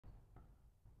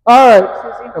All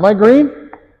right. Am I green?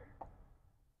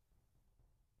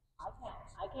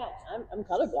 I can't. I'm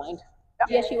colorblind.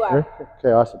 Yes, you are.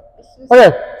 Okay, awesome.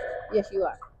 Okay. Yes, you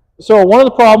are. So one of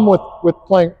the problems with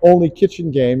playing only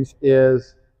kitchen games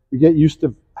is you get used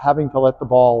to having to let the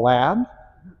ball land.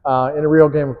 In a real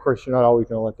game, of course, you're not always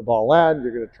going to let the ball land.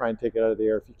 You're going to try and take it out of the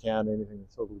air if you can, anything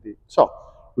that's over deep. So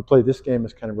we play this game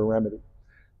as kind of a remedy.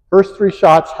 First 3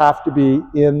 shots have to be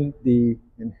in the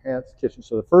enhanced kitchen.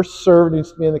 So the first serve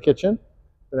needs to be in the kitchen.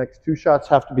 The next 2 shots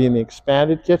have to be in the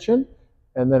expanded kitchen,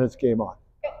 and then it's game on.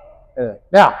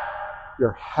 Now,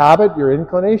 your habit, your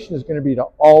inclination is going to be to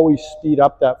always speed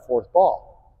up that 4th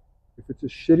ball. If it's a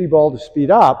shitty ball to speed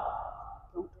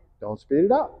up, don't speed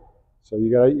it up. So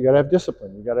you gotta have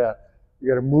discipline. You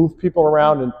gotta move people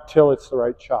around until it's the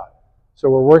right shot. So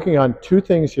we're working on 2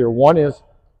 things here. One is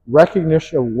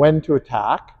recognition of when to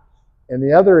attack, and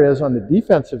the other is on the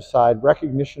defensive side,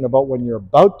 recognition about when you're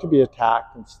about to be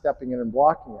attacked and stepping in and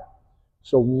blocking it.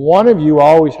 So one of you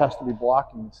always has to be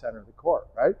blocking the center of the court,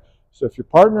 right? So if your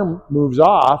partner moves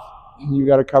off, you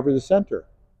got to cover the center.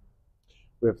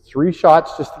 We have 3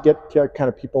 shots just to get kind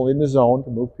of people in the zone, to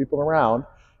move people around,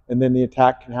 and then the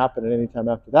attack can happen at any time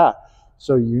after that.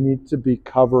 So you need to be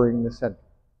covering the center,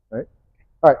 right?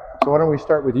 All right, so why don't we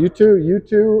start with you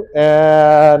two,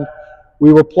 and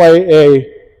we will play a,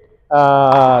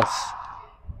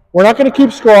 we're not going to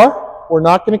keep score. We're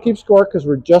not going to keep score because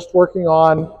we're just working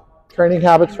on training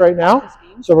habits right now.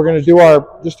 So we're going to do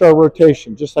just our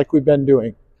rotation, just like we've been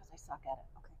doing. I suck at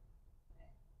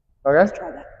it. Okay? Let's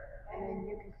try that. And then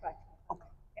you can correct.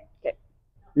 Okay.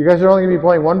 You guys are only going to be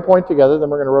playing 1 point together. Then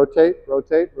we're going to rotate.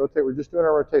 We're just doing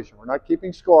our rotation. We're not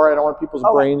keeping score. I don't want people's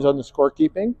brains on the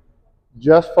scorekeeping.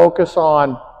 Just focus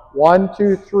on 1,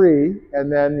 2, 3,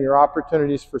 and then your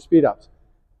opportunities for speed ups.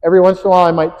 Every once in a while,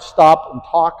 I might stop and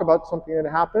talk about something that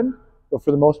happened, but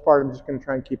for the most part, I'm just going to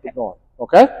try and keep it going.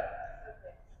 Okay?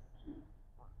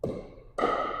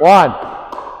 1,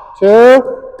 2,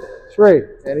 3.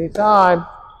 Anytime.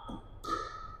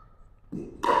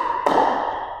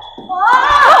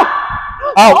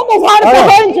 Oh, almost had it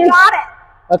behind you. Got it.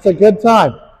 That's a good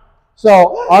time.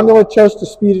 So I'm going to chose to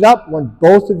speed it up when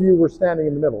both of you were standing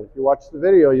in the middle. If you watch the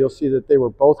video, you'll see that they were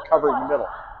both covering the middle.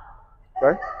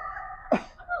 Right? I'm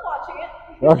not watching it.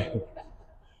 Okay.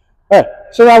 Okay.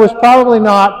 So that was probably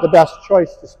not the best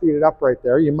choice to speed it up right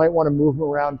there. You might want to move them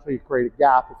around until you create a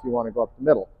gap if you want to go up the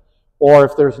middle. Or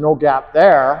if there's no gap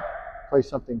there, play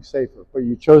something safer. But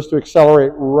you chose to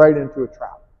accelerate right into a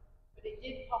trap. But it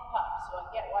did pop up, so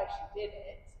I get why she did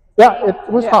it. Yeah,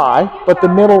 it was high, but the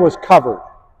middle was covered.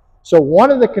 So one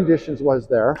of the conditions was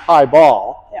there, high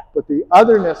ball, but the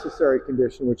other necessary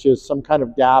condition, which is some kind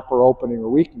of gap or opening or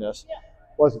weakness,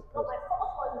 wasn't present. Well, my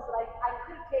fault was that I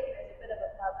could have taken it as a bit of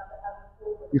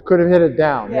a You could have hit it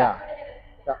down, yeah.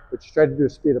 But you tried to do a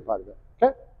speed up out of it.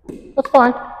 Okay, that's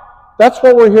fine. That's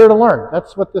what we're here to learn.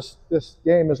 That's what this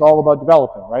game is all about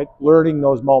developing, right? Learning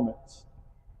those moments.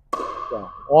 So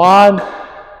 1,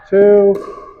 2,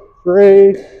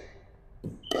 3.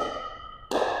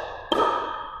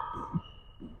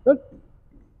 Good.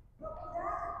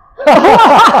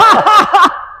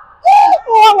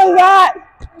 What was that?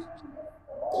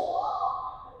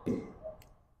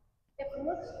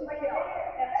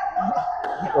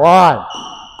 1,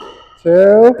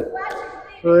 2,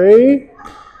 3.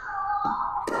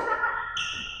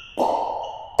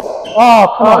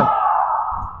 Oh, come on.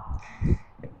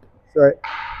 Sorry.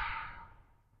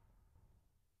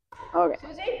 Okay.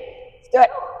 Susie?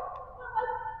 Let's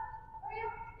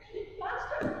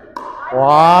do it.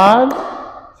 1,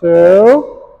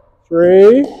 2,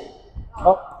 3.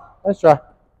 Oh, nice try.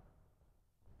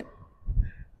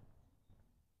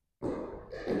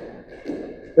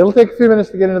 It'll take a few minutes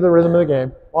to get into the rhythm of the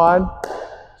game. 1,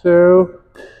 2,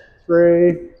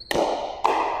 3.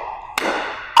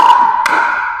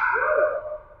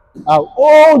 Out.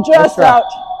 Oh, just out.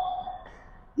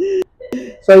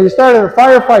 So you started a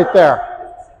firefight there.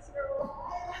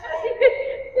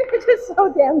 You're just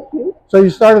so damn cute. So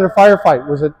you started a firefight.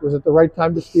 Was it the right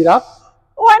time to speed up?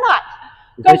 Why not?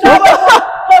 Because I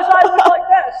was like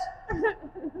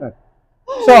this.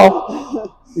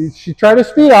 So she tried to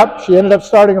speed up. She ended up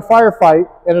starting a firefight.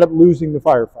 Ended up losing the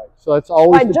firefight. So that's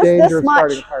always the danger of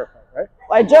starting a firefight, right?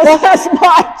 Why just this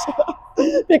much?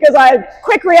 Because I had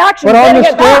quick reaction. But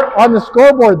on the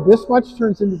scoreboard, this much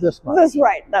turns into this much. That's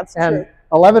right. That's true. And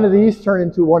 11 of these turn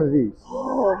into one of these.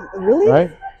 Oh, really?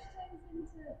 Right?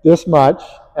 This much,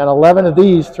 and 11 of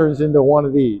these turns into one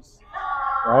of these.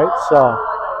 Right? So.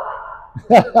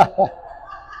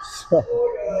 So.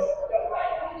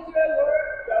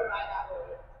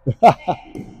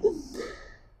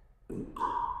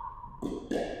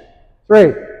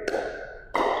 3.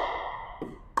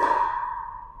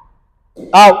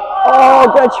 Out.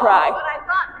 Oh, good try.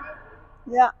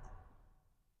 Yeah.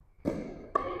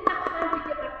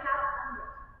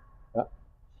 Yeah.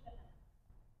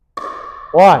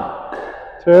 1,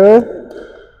 2,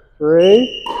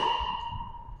 3.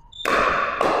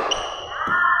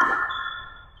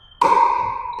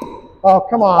 Oh,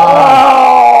 come on.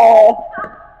 Oh.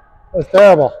 That was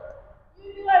terrible.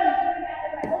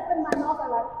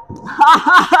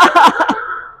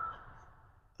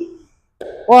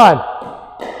 1,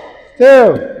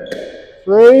 2,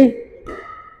 3.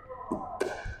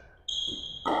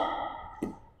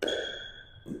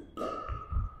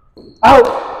 Out.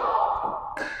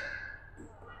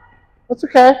 That's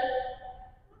okay.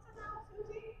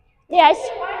 Yes.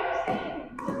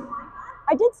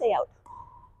 I did say out.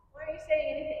 Why are you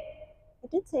saying anything? I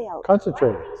did say out.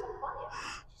 Concentrate.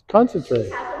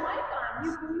 Concentrate. Has the mic on.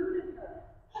 You muted her.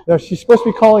 No, she's supposed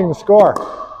to be calling the score.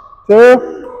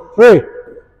 2, 3.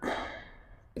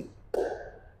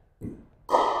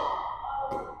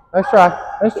 Nice try.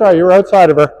 Nice try. You were outside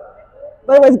of her.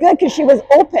 But it was good because she was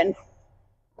open.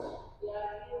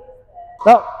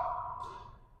 No.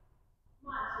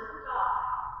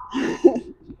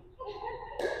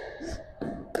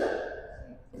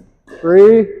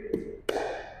 3.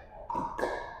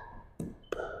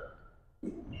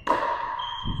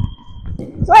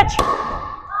 Switch.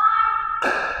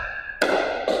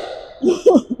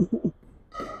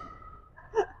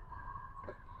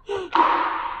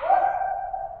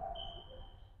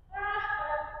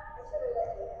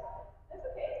 That's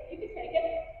okay. You can take it.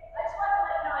 I just wanted to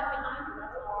let you know I'm behind you.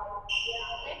 That's all.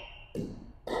 Yeah, okay?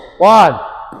 1,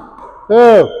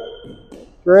 2,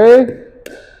 3.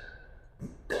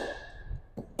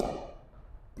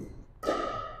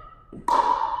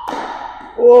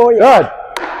 Oh, yeah. Good.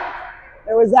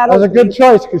 There was that. That was a opening. good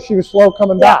choice because she was slow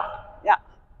coming back. Yeah.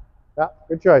 Yeah,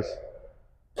 good choice.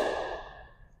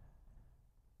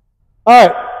 All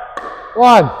right.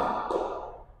 1,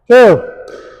 2,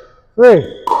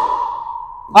 3.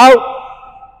 Out.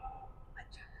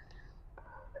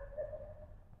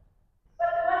 But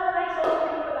it wasn't a nice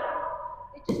opening for that.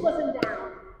 It just wasn't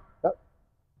down. Yep.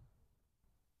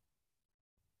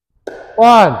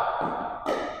 1,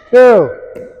 2,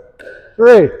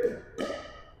 3.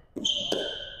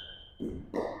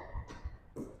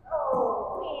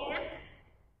 Oh, man.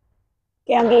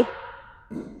 Kangi.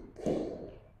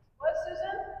 What,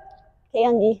 Susan?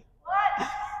 Kangi. What?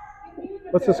 You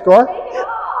muted What's her. the score? Take it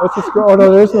off. What's the score? Oh,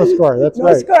 no, there's no score. That's No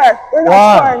right. score. We're not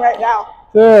 1, scoring right now.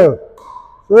 2,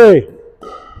 3.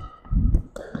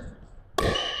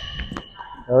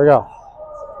 There we go.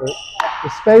 The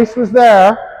space was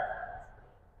there.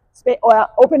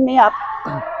 Open me up.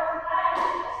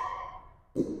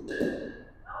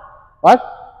 What?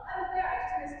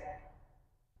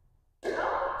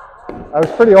 I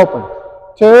was pretty open.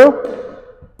 2,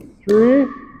 3.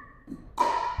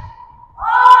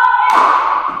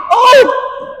 Oh!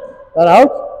 That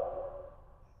out?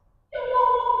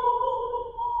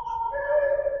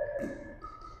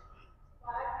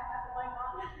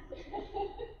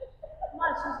 Come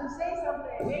on, Susan, say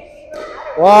something. Make me feel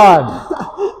better. 1,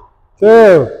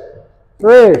 2,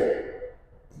 3.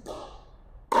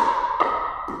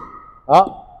 Oh.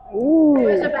 Ooh.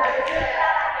 There's a bad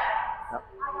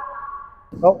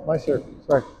Oh, my serve.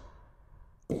 Sorry.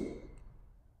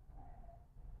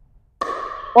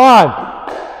 1,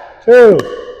 2,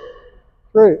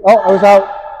 3. Oh, I was out.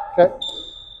 Okay.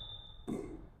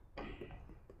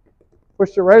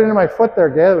 Pushed it right into my foot there,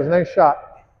 Gail. It was a nice shot.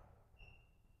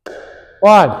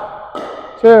 1,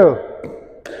 2,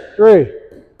 3.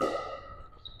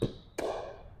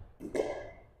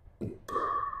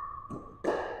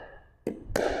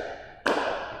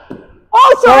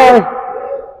 Oh, sorry.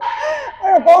 We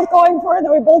were both going for it, and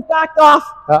then we both backed off.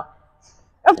 Yeah.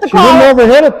 Up the She didn't call.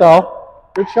 overhit it, though.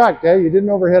 Good shot, Gail. You didn't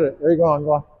overhit it. There you go. On,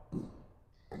 go on.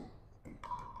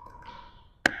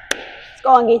 Let's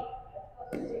go, Angie.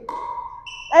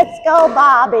 Let's go,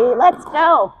 Bobby. Let's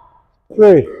go.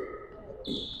 3.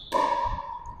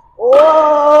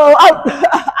 Whoa! Out.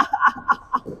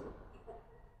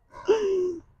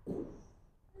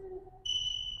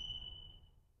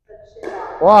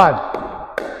 1,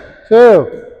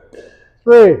 2,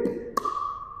 3.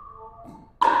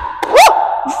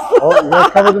 Oh, you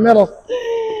gotta cover the middle.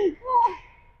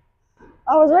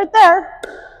 I was right there.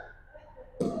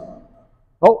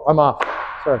 Oh, I'm off.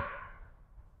 Sorry.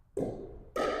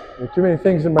 There are too many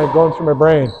things going through my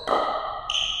brain.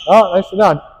 Oh, nicely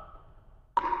done.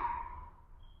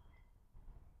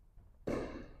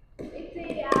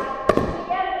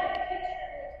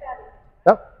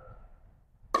 Yep.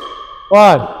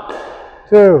 1,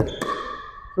 2,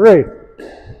 3.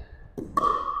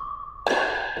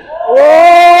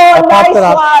 Oh, popped nice it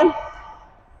up. one.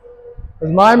 It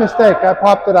was my mistake. I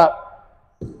popped it up.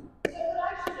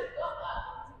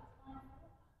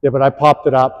 Yeah, but I popped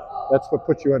it up. That's what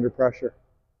puts you under pressure.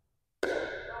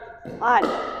 1,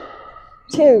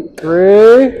 2,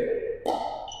 3.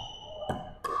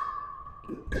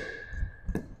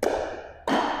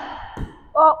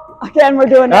 Oh, again, we're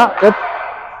doing it. Yeah,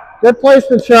 good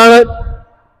placement, Charlotte.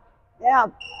 Yeah,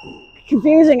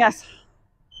 confusing us.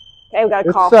 Okay, we got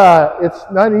to call. It's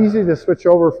not easy to switch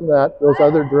over from those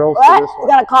other drills What? to this We one.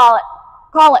 got to call it.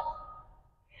 Call it.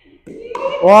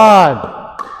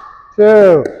 1,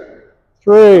 2,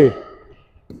 3.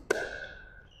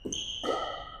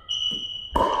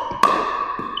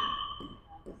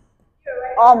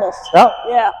 Almost. Yep.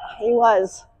 Yeah, he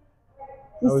was.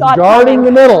 He I was saw it guarding coming.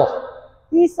 the middle.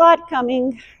 He saw it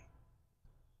coming.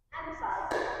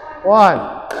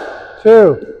 1,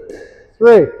 2,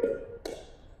 3.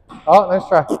 Oh, nice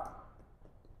try.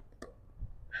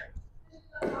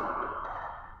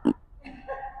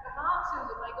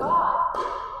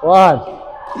 One,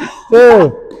 2.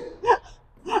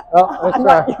 Oh, nice I'm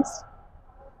try. not used.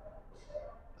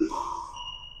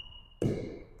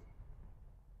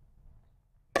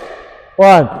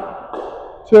 1,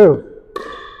 2,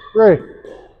 3.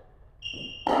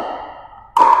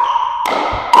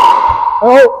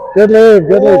 Oh, good lead,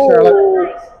 Charlotte.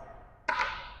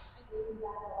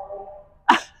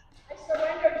 I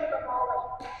surrendered to the volley.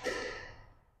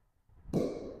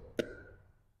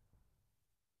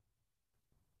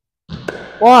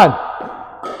 1,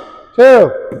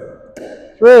 2,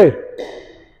 3.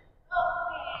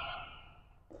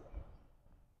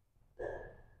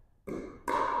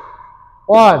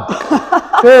 One,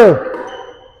 2,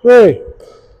 3.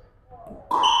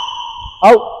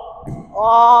 Out.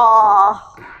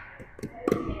 Oh.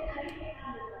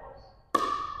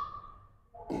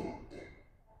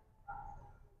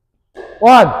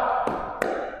 One,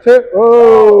 2.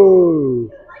 Oh.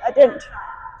 I didn't.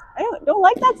 I don't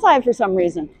like that side for some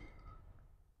reason.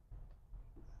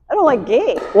 I don't like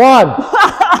gay. 1,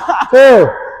 2,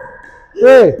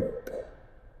 3.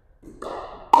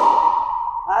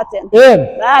 That's in.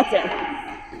 In. That's in.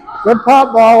 Good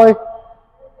pop volley.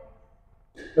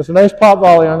 That's a nice pop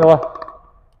volley, Angela.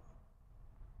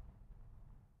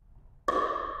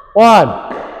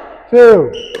 1,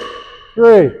 2,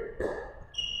 3.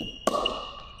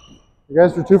 You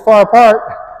guys were too far apart.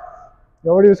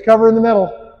 Nobody was covering the middle.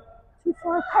 Too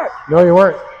far apart. No, you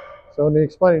weren't. So let me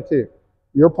explain it to you.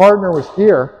 Your partner was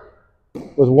here,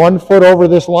 was 1 foot over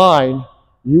this line.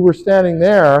 You were standing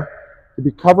there to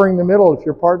be covering the middle. If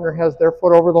your partner has their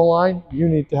foot over the line, you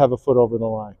need to have a foot over the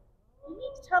line. You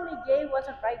mean to tell me Gay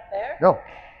wasn't right there? No.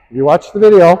 If you watch the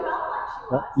video,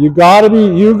 you gotta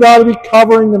be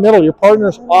covering the middle. Your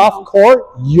partner's off court,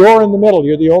 you're in the middle.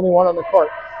 You're the only one on the court.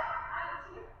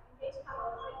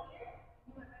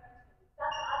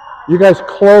 You guys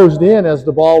closed in as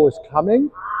the ball was coming.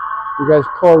 You guys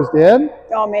closed in.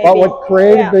 Oh, maybe. But what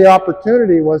created the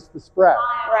opportunity was the spread.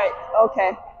 Right.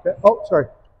 Okay. Okay. Oh, sorry.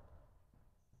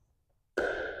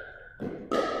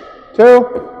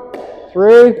 2,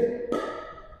 3.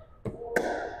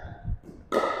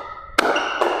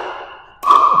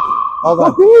 Well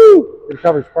done. Good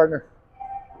coverage, partner.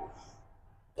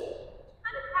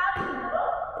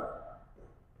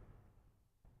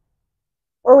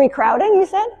 Were we crowding, you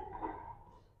said?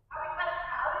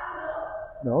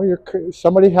 No,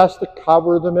 somebody has to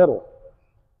cover the middle.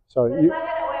 So you,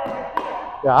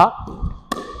 yeah.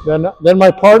 Then my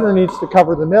partner needs to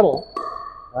cover the middle,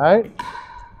 right?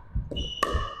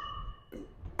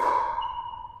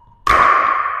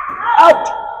 Out.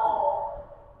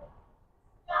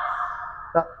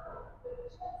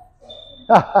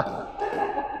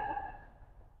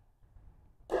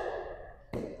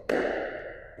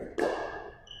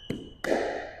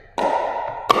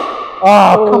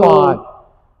 Oh, come on.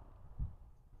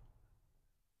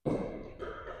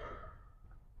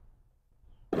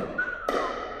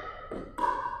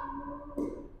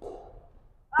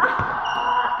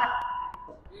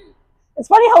 It's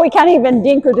funny how we can't even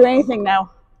dink or do anything now.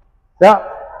 Yeah,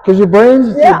 because your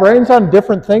brain's on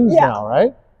different things now,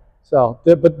 right? So,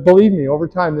 but believe me, over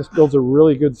time, this builds a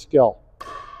really good skill.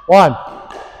 1,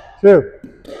 2,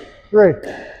 3.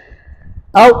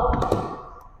 Out.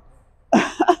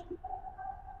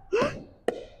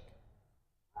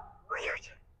 Weird.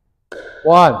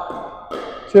 1,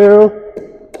 2,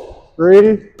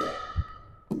 3.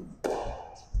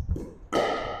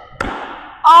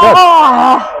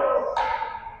 Oh!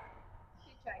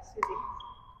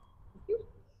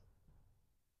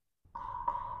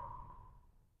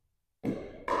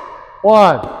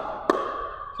 1,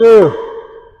 2,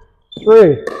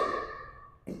 3.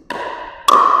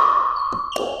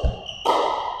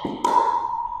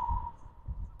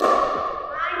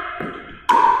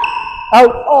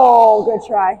 Out. Oh, good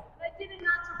try. I did it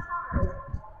not so hard.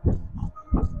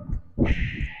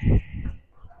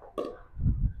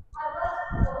 I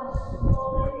was going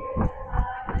slowly because I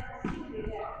like to see you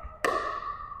there.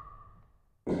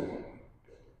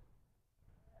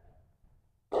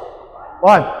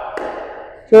 1,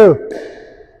 2,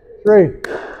 3.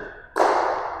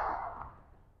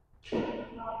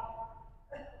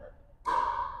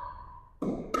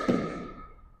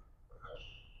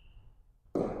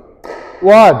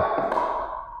 One,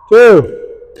 2,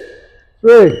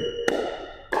 3.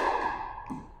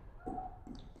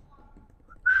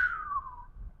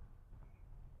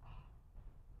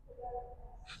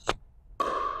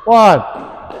 One,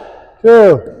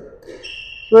 2,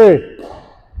 3.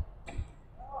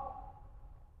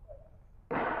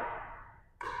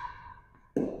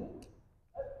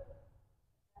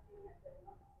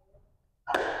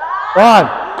 One,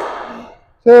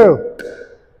 2,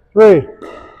 3.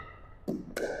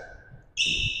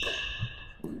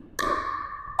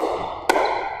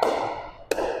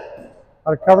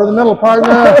 Gotta cover the middle,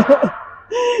 partner.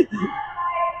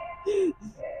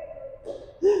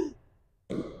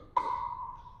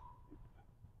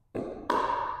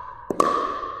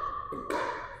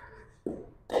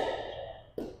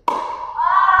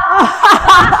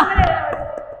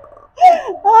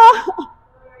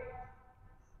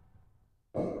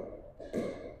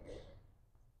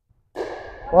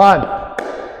 One,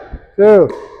 2,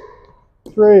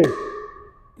 3.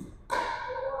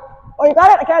 Oh, you got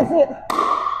it? I can't see it.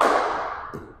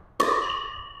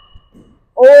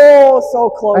 Oh, so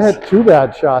close. I had 2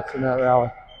 bad shots in that rally.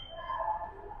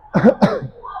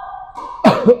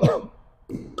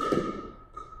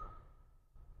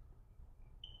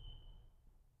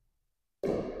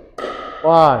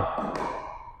 One,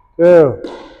 2,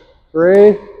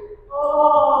 3.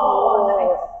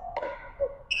 Oh,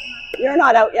 you're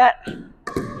not out yet.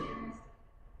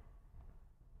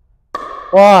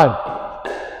 1.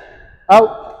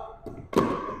 Out.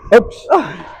 Oops.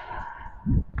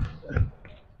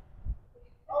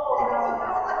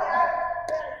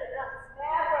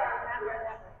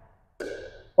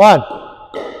 One,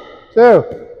 2,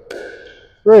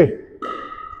 3.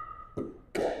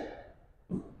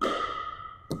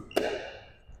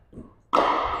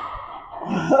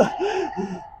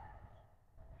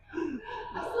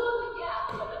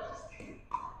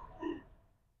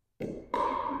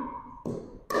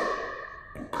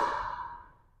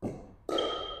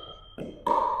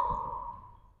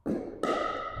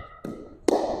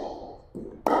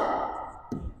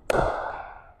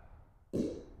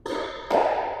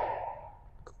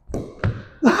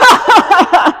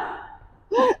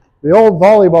 The old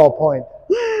volleyball point.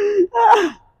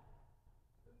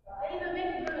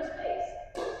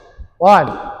 One.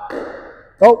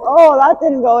 Oh, that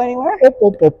didn't go anywhere.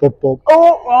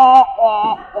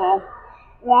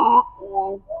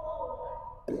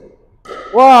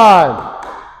 One,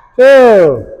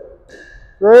 2,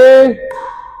 3.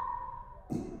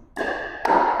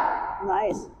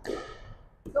 Nice.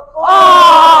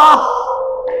 Ah!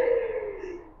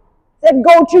 Said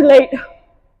go too late.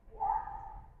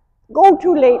 Go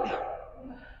too late.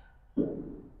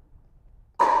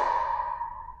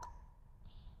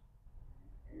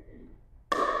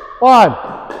 One,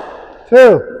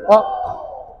 2, up.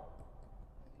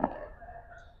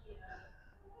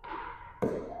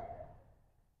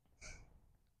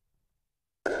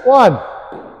 One,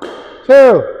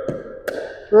 2,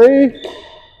 3.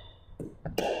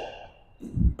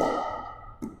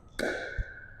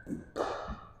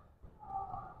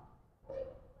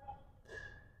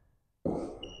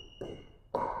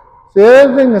 See, the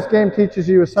other thing this game teaches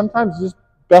you is sometimes it's just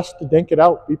best to dink it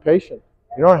out. Be patient.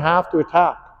 You don't have to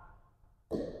attack.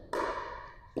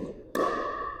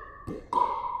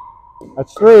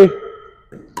 That's 3.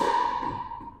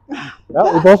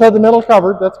 Yeah, we both had the middle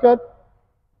covered. That's good.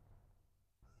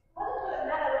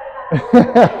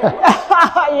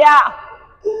 Yeah.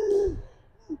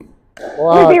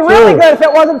 Well, We'd be really 2, good if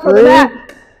it wasn't for 3. the net.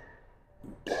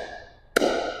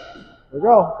 There we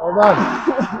go. Well done.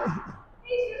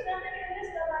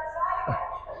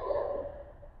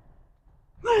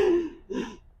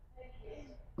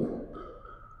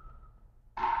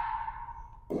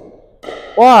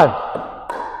 One,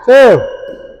 2,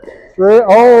 3.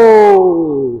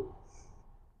 Oh.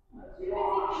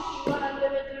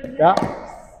 Yeah.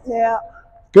 Yeah.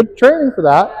 Good training for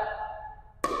that.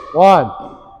 1,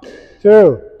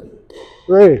 2,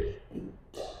 3.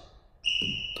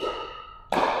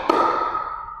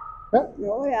 Yeah.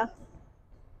 Oh, yeah.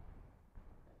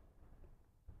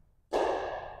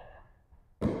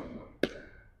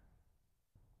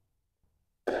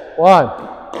 One,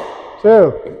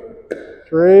 two,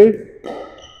 three.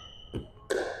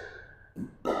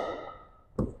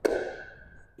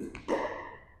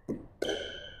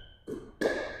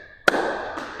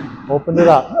 Opened it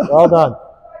up. Well done.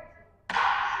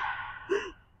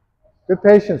 Good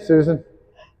patience, Susan.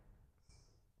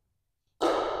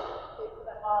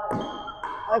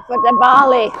 I put the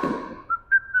volley.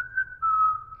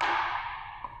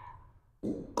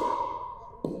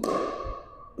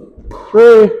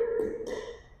 Three.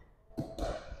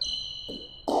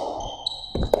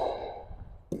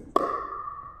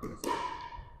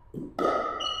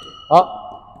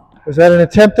 Oh, was that an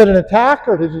attempt at an attack,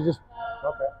 or did you just?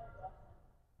 Okay.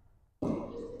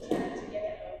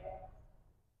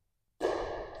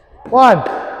 One,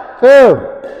 two,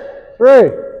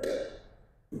 three.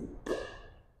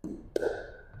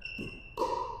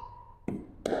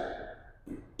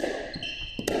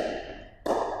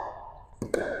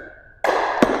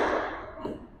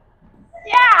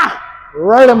 Yeah!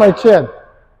 Right on my chin.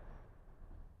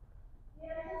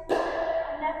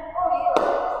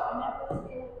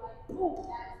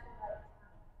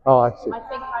 Oh, I see. I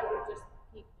think I would just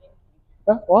keep thinking.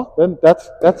 Yeah, well, then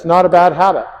that's not a bad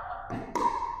habit.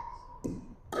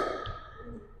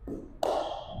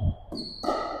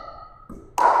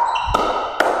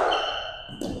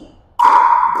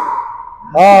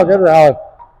 Oh, good rally.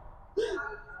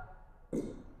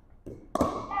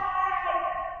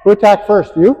 Who attacked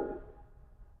first? You?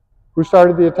 Who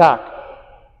started the attack?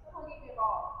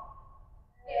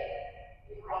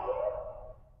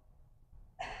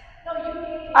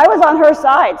 I was on her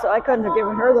side, so I couldn't have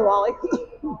given her the volley.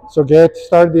 So Gate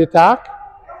started the attack?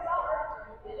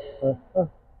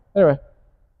 Anyway.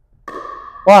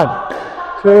 One,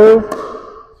 two,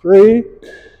 three.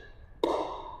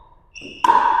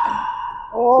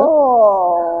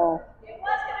 Oh. It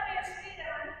was going to be a speed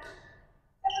on.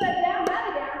 But down,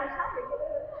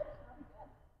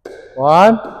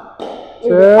 One,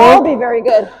 We would all be two, very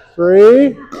good.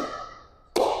 three.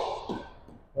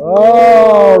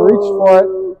 Oh, reach for it.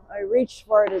 I reached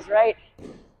for it is right.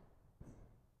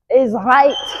 Is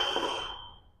right.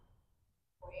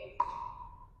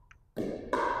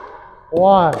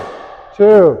 One,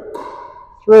 two,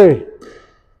 three.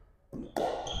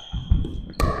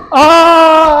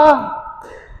 Ah!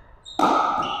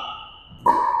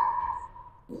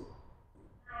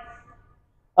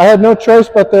 I had no choice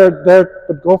but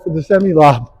go for the semi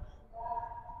lob.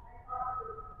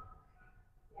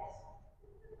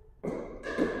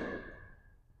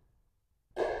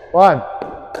 One,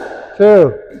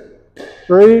 two,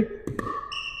 three.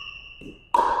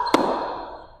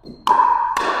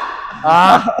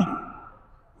 Ah!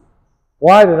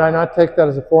 Why did I not take that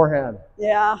as a forehand?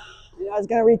 Yeah. I was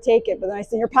going to retake it, but then I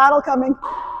see your paddle coming.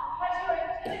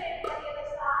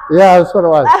 Yeah, that's what it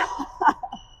was.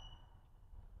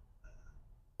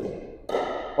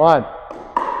 One,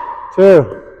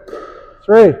 two,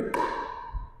 three.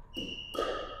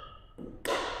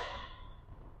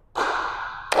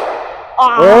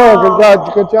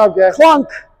 Oh, good job, guys. Clunk.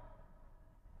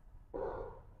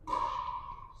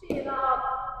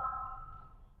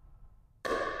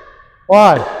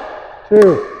 One,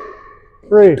 two,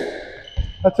 three.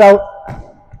 That's out.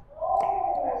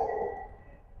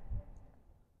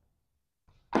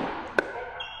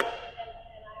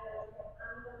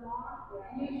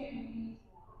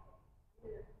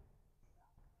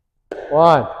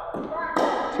 One,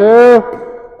 two,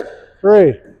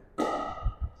 three.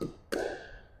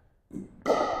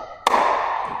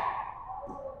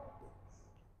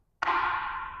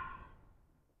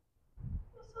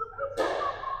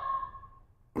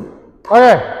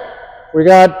 Okay, we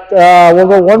got, we'll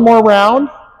go one more round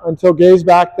until Gay's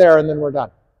back there, and then we're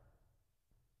done.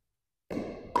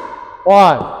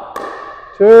 One,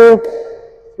 two,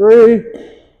 three.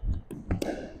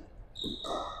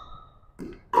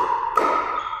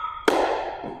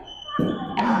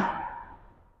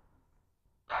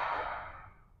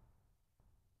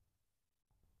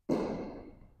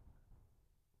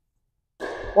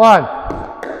 One,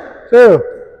 two,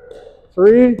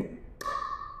 three.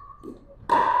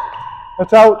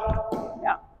 That's out.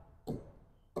 Yeah.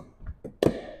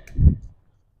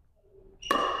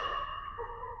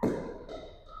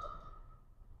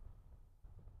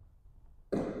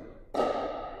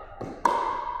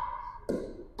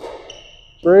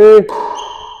 Three.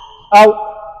 Out.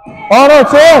 Oh no,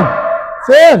 it's in. It's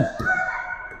in.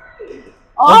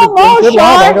 Almost, good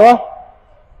lob, Sean. Angela.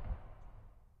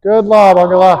 Good lob,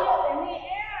 Angela.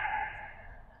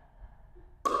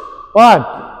 1,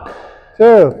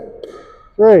 2,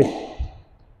 3.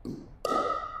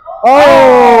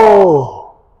 Oh!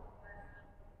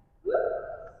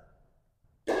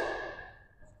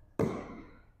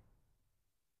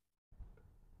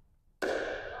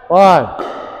 1,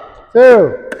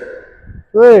 2,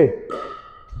 3.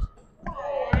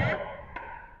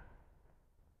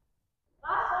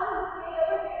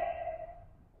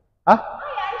 Huh?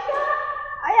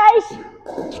 Hi, Ice.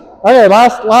 Okay,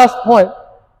 last point.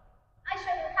 I show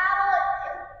your paddle.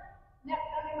 Never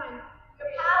mind. Your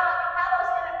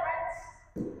paddle's in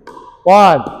a fence. 1,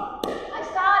 I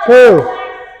saw it.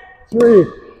 2, 3.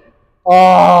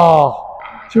 Oh,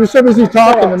 she was so busy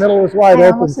talking, the middle was wide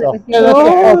open. So, yeah, that's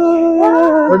it, folks.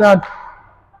 We're done.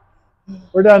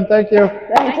 We're done. Thank you.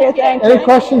 Thank you, thank Any you.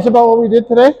 questions about what we did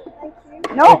today?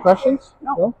 No. Any questions?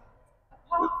 No.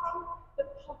 Apart from the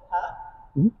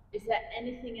pop-up, is there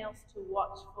anything else to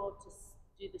watch for to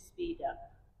do the speed up?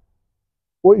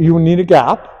 Well, you need a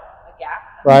gap, A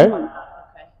gap? right? Okay.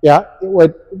 Yeah.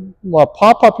 Well,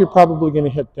 pop-up you're probably going to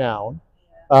hit down.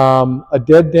 A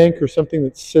dead dink or something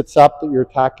that sits up that you're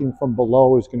attacking from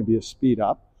below is going to be a speed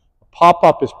up. A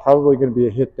pop-up is probably going to be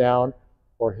a hit down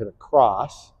or hit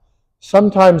across.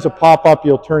 Sometimes a pop-up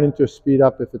you'll turn into a speed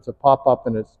up if it's a pop-up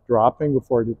and it's dropping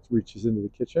before it reaches into the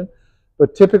kitchen.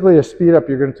 But typically a speed up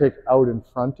you're going to take out in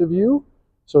front of you.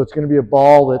 So it's going to be a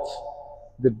ball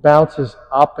that bounces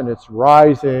up and it's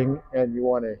rising and you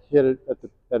want to hit it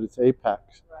at its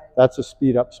apex. That's a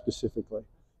speed up specifically.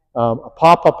 A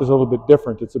pop-up is a little bit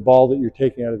different. It's a ball that you're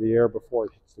taking out of the air before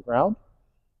it hits the ground.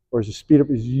 Whereas a speed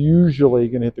up is usually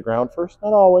going to hit the ground first.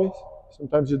 Not always.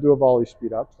 Sometimes you do a volley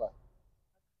speed up. But.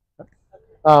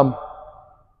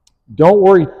 Don't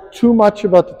worry too much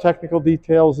about the technical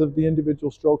details of the individual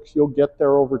strokes. You'll get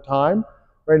there over time.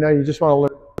 Right now you just want to learn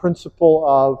the principle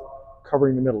of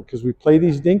covering the middle. Because we play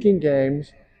these dinking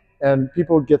games and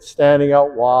people get standing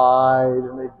out wide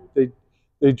and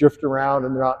they drift around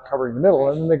and they're not covering the middle.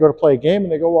 And then they go to play a game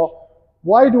and they go, well,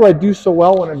 why do I do so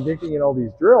well when I'm dinking in all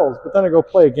these drills? But then I go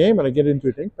play a game and I get into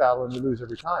a dink battle and we lose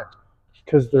every time.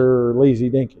 Because they're lazy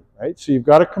dinking, right? So you've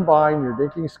got to combine your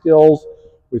dinking skills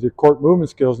with your court movement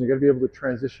skills, and you've got to be able to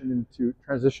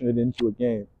transition it into a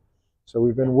game. So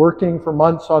we've been working for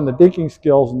months on the dinking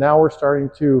skills, and now we're starting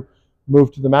to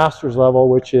move to the master's level,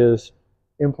 which is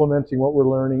implementing what we're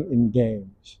learning in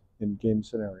games, in game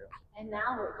scenarios. And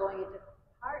now we're going into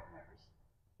partners,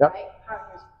 Yep. right?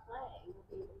 Partners play, we'll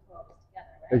be able to pull this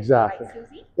together, right? Exactly. Right,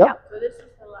 Susie? Yep. So this is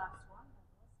the last one.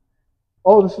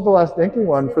 Oh, this is the last dinking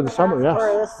one for the summer, yes.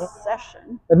 For this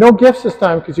session. And no gifts this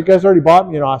time, because you guys already bought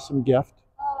me an awesome gift.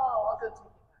 Oh, I'll go take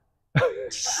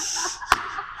it.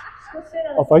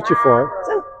 I'll fight you for it.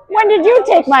 So when did you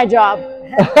take my job?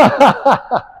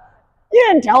 You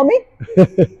didn't tell me.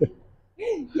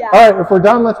 Yeah. All right, if we're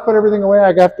done, let's put everything away.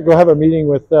 I have to go have a meeting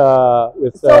with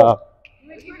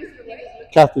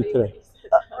Kathy today.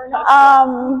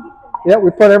 Yeah,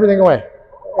 we put everything away.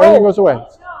 Everything goes away.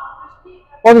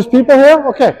 Oh, there's people here?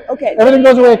 Okay. Okay. Everything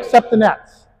goes away except the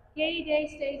nets. Gay day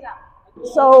stays up.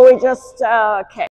 So we just, okay.